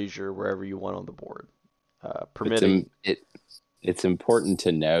at your leisure wherever you want on the board, permitting. It's important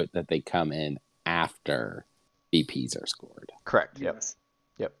to note that they come in after VPs are scored. Correct. Yes.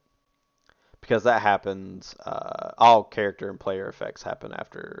 Yep. Because that happens. All character and player effects happen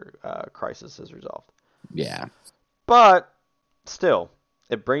after Crisis is resolved. Yeah. But still,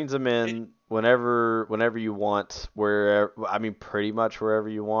 it brings them in whenever you want, wherever. I mean, pretty much wherever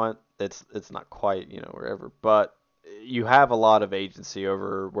you want. It's not quite wherever, but you have a lot of agency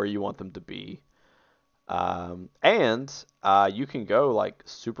over where you want them to be. And you can go like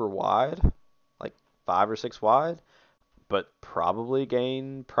super wide, like 5 or 6 wide, but probably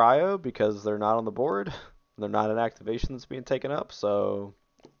gain prio because they're not on the board. They're not an activation that's being taken up. So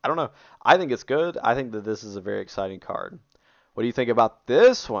I don't know. I think it's good. I think that this is a very exciting card. What do you think about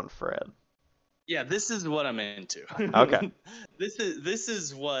this one, Fred? Yeah, this is what I'm into. Okay. This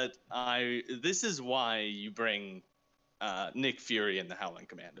is why you bring Nick Fury and the Howling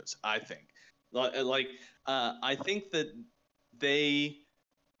Commandos. I think, I think that they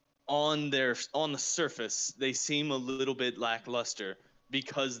on the surface they seem a little bit lackluster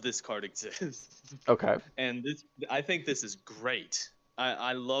because this card exists. Okay. And I think this is great.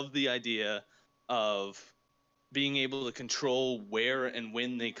 I love the idea of being able to control where and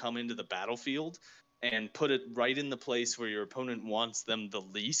when they come into the battlefield and put it right in the place where your opponent wants them the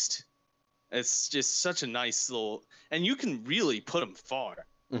least. It's just such a nice little, and you can really put them far.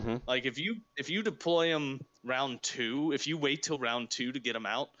 Mm-hmm. Like if you deploy them round 2, if you wait till round 2 to get them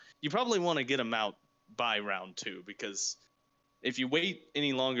out, you probably want to get them out by round 2, because if you wait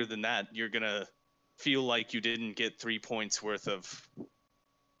any longer than that, you're gonna feel like you didn't get 3 points worth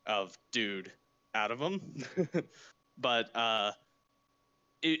of dude out of them. But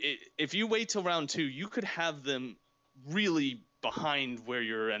if you wait till round 2, you could have them really behind where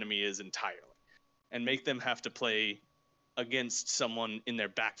your enemy is entirely, and make them have to play against someone in their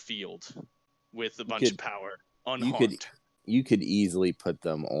backfield with a bunch of power unharmed. You could easily put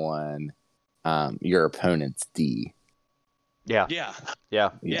them on your opponent's D. Yeah. Yeah.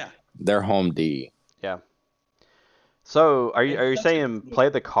 Yeah. Yeah. Their home D. Yeah. So are you saying play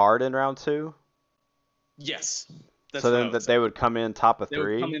the card in round 2? Yes. That's So what I then would they say. would come in top of They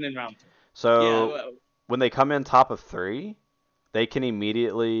 3. would come in round 2. So Yeah. Well, when they come in top of 3, they can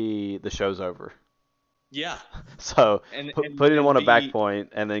immediately the show's over. yeah. So putting them on a back be- point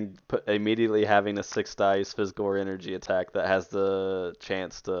and then immediately having a 6 dice physical or energy attack that has the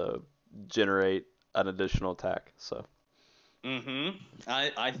chance to generate an additional attack. So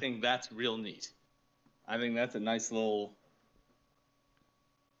I think that's real neat. I think that's a nice little.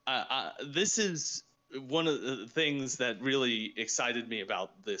 This is one of the things that really excited me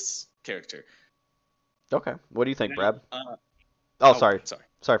about this character. okay, what do you think, Brad? Uh, Sorry,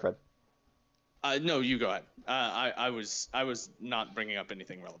 Fred. No, you go ahead. I was not bringing up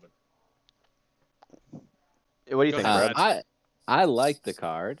anything relevant. What do you think, Brad? I like the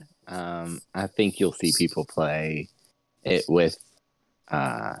card. I think you'll see people play it with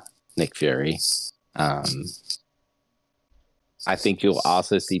Nick Fury. I think you'll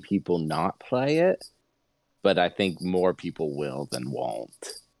also see people not play it, but I think more people will than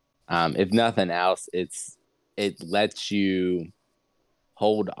won't. If nothing else, it lets you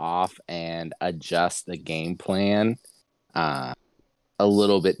hold off and adjust the game plan a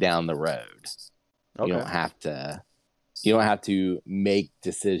little bit down the road. Okay. You don't have to make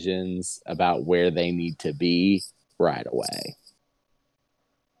decisions about where they need to be right away.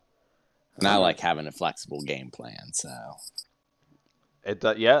 And I like having a flexible game plan, so It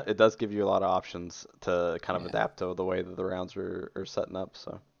does give you a lot of options to kind of adapt to the way that the rounds are setting up.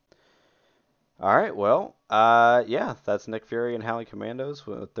 So, all right, well, that's Nick Fury and Howling Commandos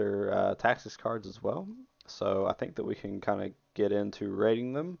with their tactics cards as well. So I think that we can kind of get into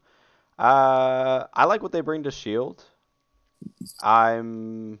rating them. I like what they bring to Shield. I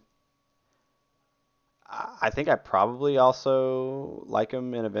think I probably also like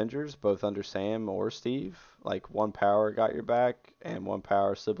them in Avengers, both under Sam or Steve. Like 1 power got your back and 1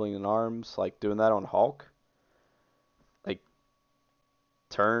 power sibling in arms. Like doing that on Hulk. Like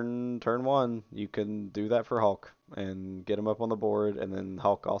turn 1, you can do that for Hulk. and get him up on the board, and then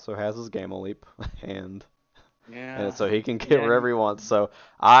Hulk also has his Gamma Leap, and Yeah. so he can get Yeah. wherever he wants. So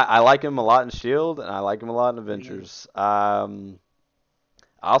I like him a lot in Shield, and I like him a lot in Avengers. I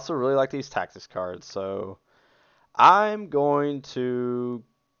also really like these tactics cards, so I'm going to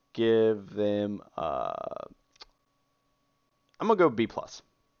give them. I'm gonna go B plus.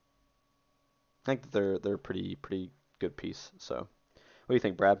 I think that they're pretty good piece. So, what do you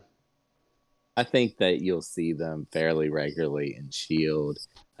think, Brad? I think that you'll see them fairly regularly in Shield,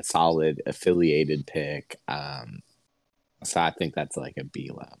 a solid affiliated pick. So I think that's like a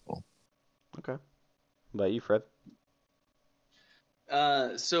B level. Okay. What about you, Fred?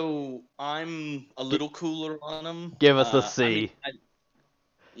 So I'm a little cooler on him. Give us a I mean, C. I'm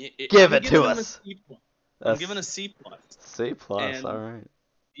Give it giving to him a us. C+. I'm giving a C+. C plus. All And right.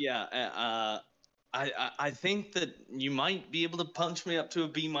 yeah, I think that you might be able to punch me up to a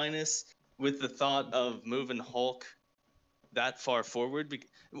B minus with the thought of moving Hulk that far forward.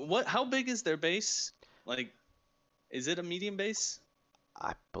 How big is their base? Like, is it a medium base?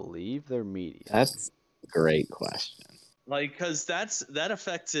 I believe they're medium. That's a great question. Like, because that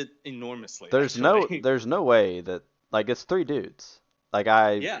affects it enormously. There's no way that like it's 3 dudes. Like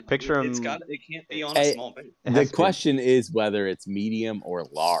I picture it him. can't be on a small base. The question is whether it's medium or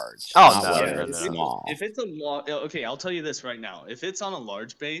large, Oh, not no, whether no, it's no. small. If it's a large, okay, I'll tell you this right now. If it's on a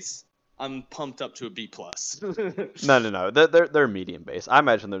large base, I'm pumped up to a B plus. No. They're medium base. I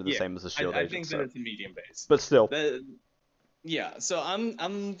imagine they're the same as the Shield I agents. think that it's a medium base. But still. Yeah, so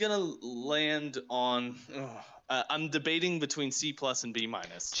I'm gonna land on. I'm debating between C plus and B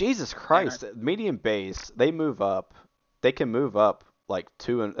minus. Jesus Christ, medium base. They move up. They can move up like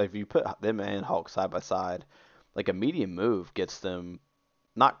 2, and if you put them and Hulk side by side, like a medium move gets them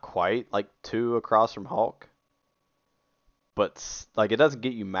not quite like 2 across from Hulk, but like it doesn't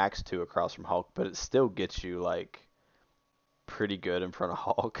get you max 2 across from Hulk, but it still gets you like pretty good in front of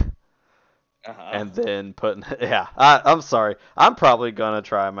Hulk. And then I'm sorry. I'm probably gonna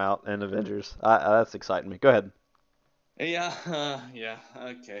try them out in Avengers. That's exciting me. Go ahead. Yeah,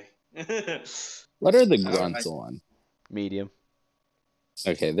 okay. What are the grunts on? Medium.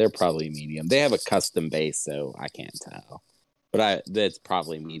 Okay, they're probably medium. They have a custom base, so I can't tell. But that's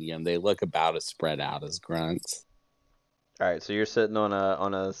probably medium. They look about as spread out as grunts. All right, so you're sitting on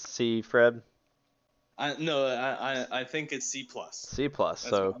a C, Fred. I think it's C plus. C plus.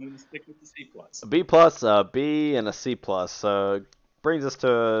 So I'm gonna stick with the C plus. A B plus, a B, and a C plus. So brings us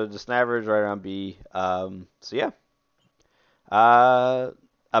to just an average right around B. So yeah,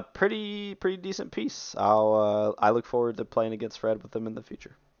 a pretty decent piece. I look forward to playing against Fred with them in the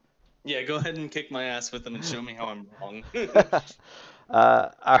future. Yeah, go ahead and kick my ass with them and show me how I'm wrong.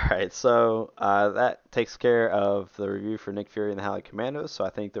 All right, so that takes care of the review for Nick Fury and the Howling Commandos. So I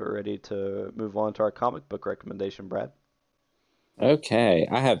think that we're ready to move on to our comic book recommendation, Brad. Okay,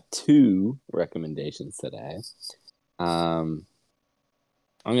 I have 2 recommendations today. I'm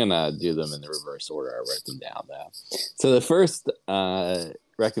gonna do them in the reverse order. I wrote them down though. So the first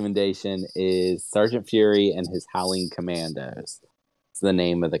recommendation is Sergeant Fury and his Howling Commandos. It's the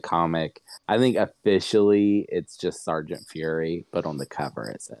name of the comic. I think officially it's just Sergeant Fury, but on the cover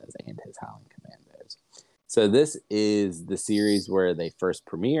it says and his Howling Commandos. So this is the series where they first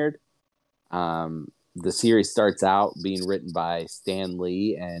premiered. The series starts out being written by Stan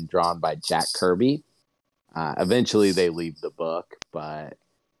Lee and drawn by Jack Kirby. Eventually they leave the book, but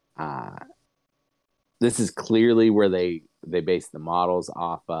this is clearly where they base the models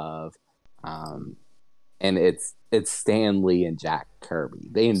off of. And it's Stan Lee and Jack Kirby.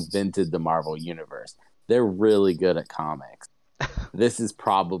 They invented the Marvel Universe. They're really good at comics. This is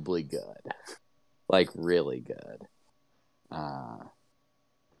probably good. Like, really good.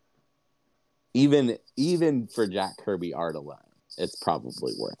 Even for Jack Kirby art alone, it's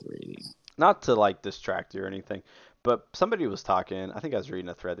probably worth reading. Not to like distract you or anything, but somebody was talking. I think I was reading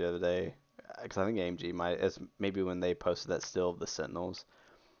a thread the other day because I think AMG as maybe when they posted that still of the Sentinels.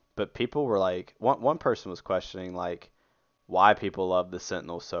 But people were like, one person was questioning like why people love the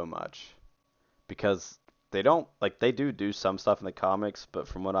Sentinels so much, because they don't like they do some stuff in the comics, but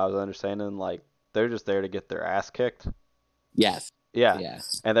from what I was understanding, like they're just there to get their ass kicked. Yes. Yeah.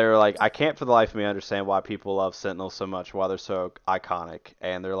 Yes. And they were like, I can't for the life of me understand why people love Sentinels so much, why they're so iconic.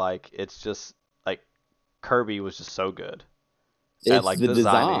 And they're like, it's just like Kirby was just so good at like the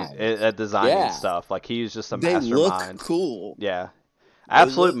designing stuff. Like he's just a mastermind. They look cool. Yeah.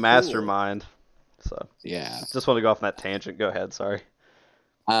 Absolute mastermind. Cool. So yeah. Just want to go off on that tangent. Go ahead, sorry.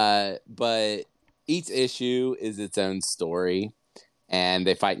 But each issue is its own story, and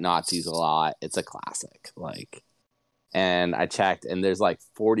they fight Nazis a lot. It's a classic. Like, And I checked, and there's like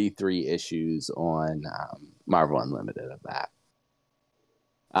 43 issues on Marvel Unlimited of that.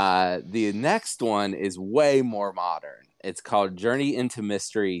 The next one is way more modern. It's called Journey into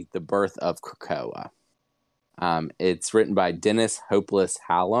Mystery: The Birth of Krakoa. It's written by Dennis Hopeless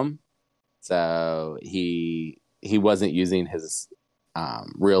Hallam. So he wasn't using his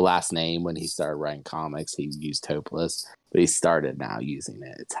real last name when he started writing comics. He used Hopeless, but he started now using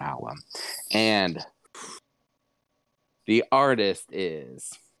it. It's Hallam. And the artist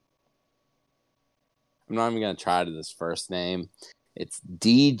is... I'm not even going to try to this first name. It's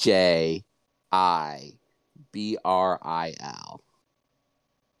DJIBRIL.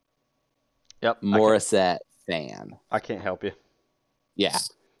 Yep. Morissette fan. I can't help you. Yeah,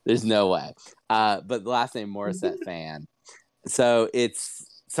 there's no way. But the last name, Morissette fan. So it's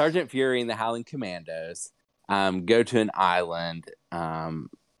Sergeant Fury and the Howling Commandos go to an island.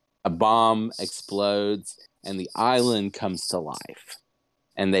 A bomb explodes and the island comes to life.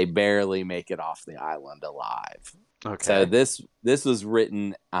 And they barely make it off the island alive. Okay. So this was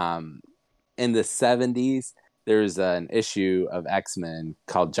written in the 70s. There's an issue of X-Men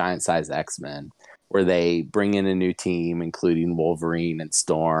called Giant Size X-Men, where they bring in a new team, including Wolverine and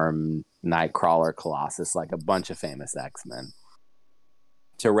Storm, Nightcrawler, Colossus, like a bunch of famous X-Men,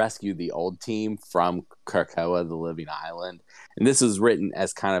 to rescue the old team from Krakoa, the living island. And this was written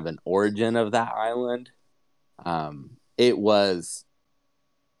as kind of an origin of that island.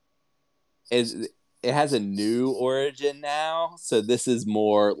 It has a new origin now, so this is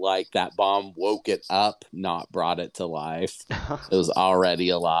more like that bomb woke it up, not brought it to life. It was already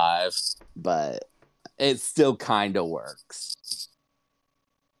alive, but it still kind of works.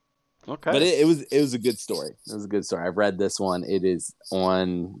 Okay. But it was a good story. It was a good story. I've read this one. It is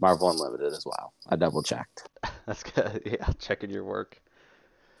on Marvel Unlimited as well. I double checked. That's good. Yeah, checking your work.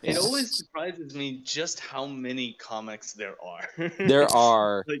 It always surprises me just how many comics there are. There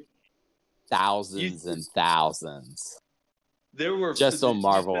are like thousands and thousands. There were just on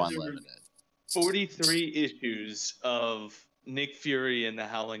Marvel Unlimited. 43 issues of Nick Fury and the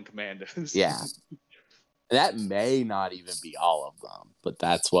Howling Commandos. Yeah. That may not even be all of them, but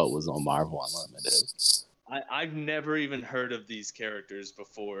that's what was on Marvel Unlimited. I've never even heard of these characters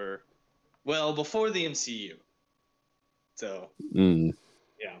before. Well, before the MCU. So,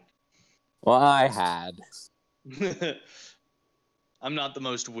 yeah. Well, I had. I'm not the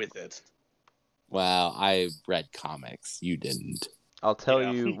most with it. Well, I read comics. You didn't. I'll tell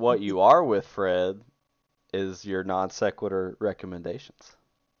you what you are with, Fred, is your non sequitur recommendations.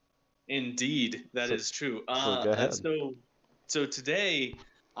 Indeed, that is true. So go ahead. So today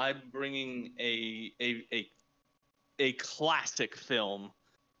I'm bringing a classic film.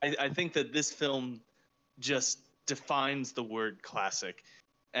 I think that this film just defines the word classic,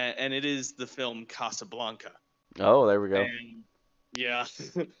 and it is the film Casablanca. Oh, there we go. And yeah,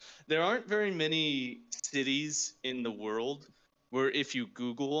 there aren't very many cities in the world where if you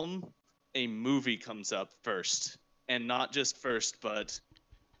Google them, a movie comes up first, and not just first, but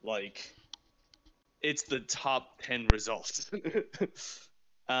like it's the top 10 results.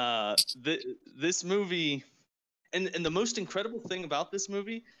 This movie, and the most incredible thing about this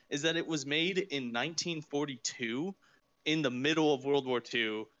movie is that it was made in 1942, in the middle of World War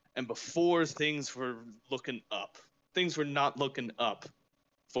II, and before things were looking up. Things were not looking up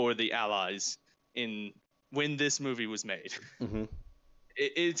for the Allies when this movie was made. Mm-hmm.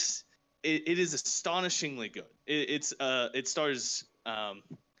 It is astonishingly good. It stars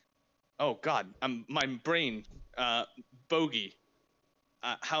oh God, my brain Bogey,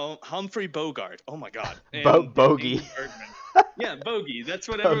 Humphrey Bogart. Oh my God, Bogey. Yeah, Bogey. That's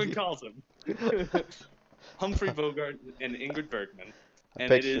what everyone calls him. Humphrey Bogart and Ingrid Bergman,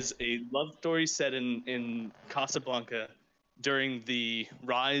 and it is a love story set in Casablanca during the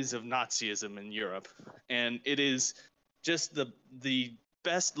rise of Nazism in Europe, and it is just the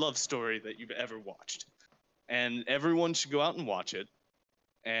best love story that you've ever watched, and everyone should go out and watch it.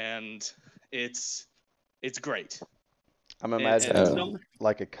 And it's great. I'm imagining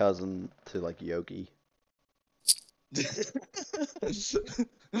like a cousin to like Yogi.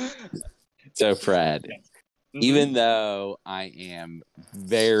 So Fred, even though I am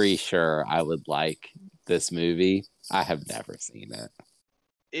very sure I would like this movie, I have never seen it.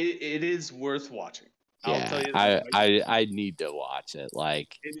 It is worth watching. Yeah, I'll tell you that. I need to watch it.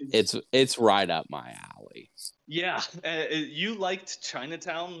 Like it's right up my alley. Yeah, you liked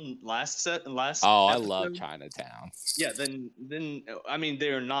Chinatown last. Oh, episode? I love Chinatown. Yeah, then I mean they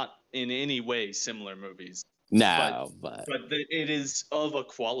are not in any way similar movies. No, but it is of a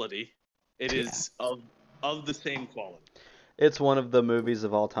quality. It is of the same quality. It's one of the movies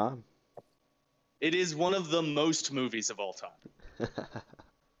of all time. It is one of the most movies of all time.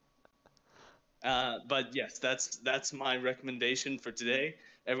 But yes, that's my recommendation for today.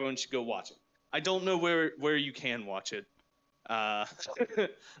 Everyone should go watch it. I don't know where you can watch it. Uh,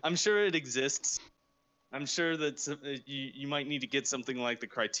 I'm sure it exists. I'm sure that you might need to get something like the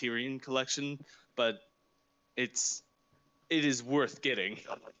Criterion Collection, but it is worth getting.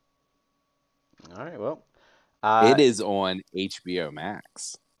 All right, well, It is on HBO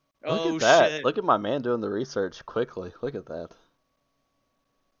Max. look Oh at that. shit! Look at my man doing the research quickly. Look at that.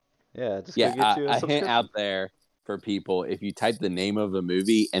 Yeah, just go Yeah, get you a a hint subscription. out there for people: if you type the name of a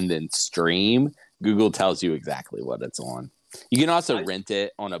movie and then stream, Google tells you exactly what it's on. You can also I rent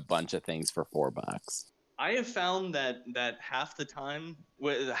it on a bunch of things for $4. I have found that half the time,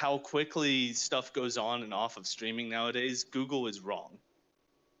 with how quickly stuff goes on and off of streaming nowadays, Google is wrong.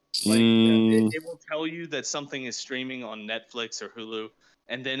 Like Mm, it will tell you that something is streaming on Netflix or Hulu,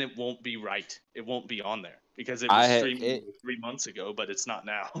 and then it won't be right. It won't be on there because it was I streaming it like 3 months ago, but it's not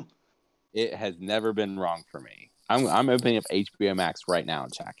now. it has never been wrong for me. I'm opening up HBO Max right now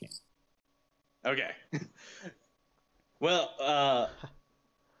and checking. Okay. Well,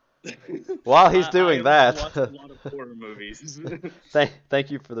 While he's I doing also that, watch a lot of horror movies. thank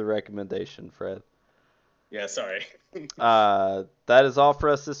you for the recommendation, Fred. Yeah, sorry. That is all for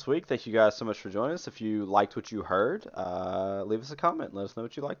us this week. Thank you guys so much for joining us. If you liked what you heard, leave us a comment and let us know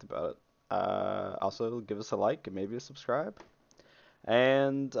what you liked about it. Also, give us a like and maybe a subscribe.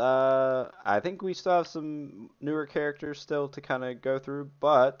 And I think we still have some newer characters still to kind of go through,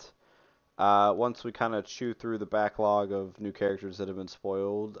 but once we kind of chew through the backlog of new characters that have been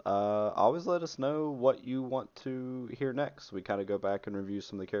spoiled, always let us know what you want to hear next. We kind of go back and review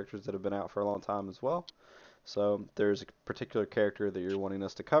some of the characters that have been out for a long time as well. So if there's a particular character that you're wanting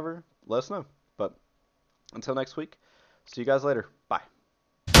us to cover, let us know. But until next week, see you guys later. Bye.